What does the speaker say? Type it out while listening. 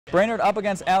Brainerd up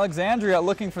against Alexandria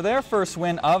looking for their first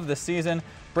win of the season.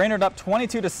 Brainerd up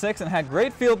 22-6 and had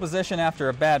great field position after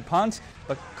a bad punt,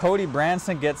 but Cody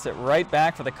Branson gets it right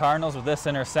back for the Cardinals with this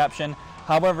interception.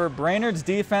 However, Brainerd's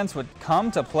defense would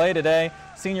come to play today.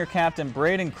 Senior captain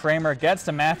Braden Kramer gets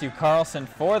to Matthew Carlson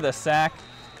for the sack,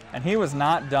 and he was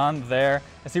not done there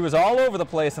as he was all over the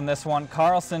place in this one.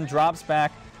 Carlson drops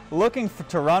back looking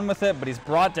to run with it, but he's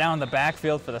brought down the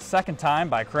backfield for the second time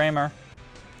by Kramer.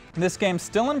 This game's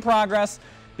still in progress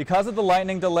because of the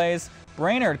lightning delays.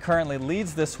 Brainerd currently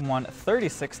leads this one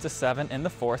 36-7 in the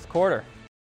fourth quarter.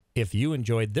 If you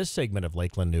enjoyed this segment of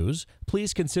Lakeland News,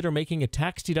 please consider making a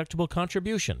tax-deductible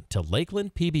contribution to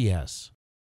Lakeland PBS.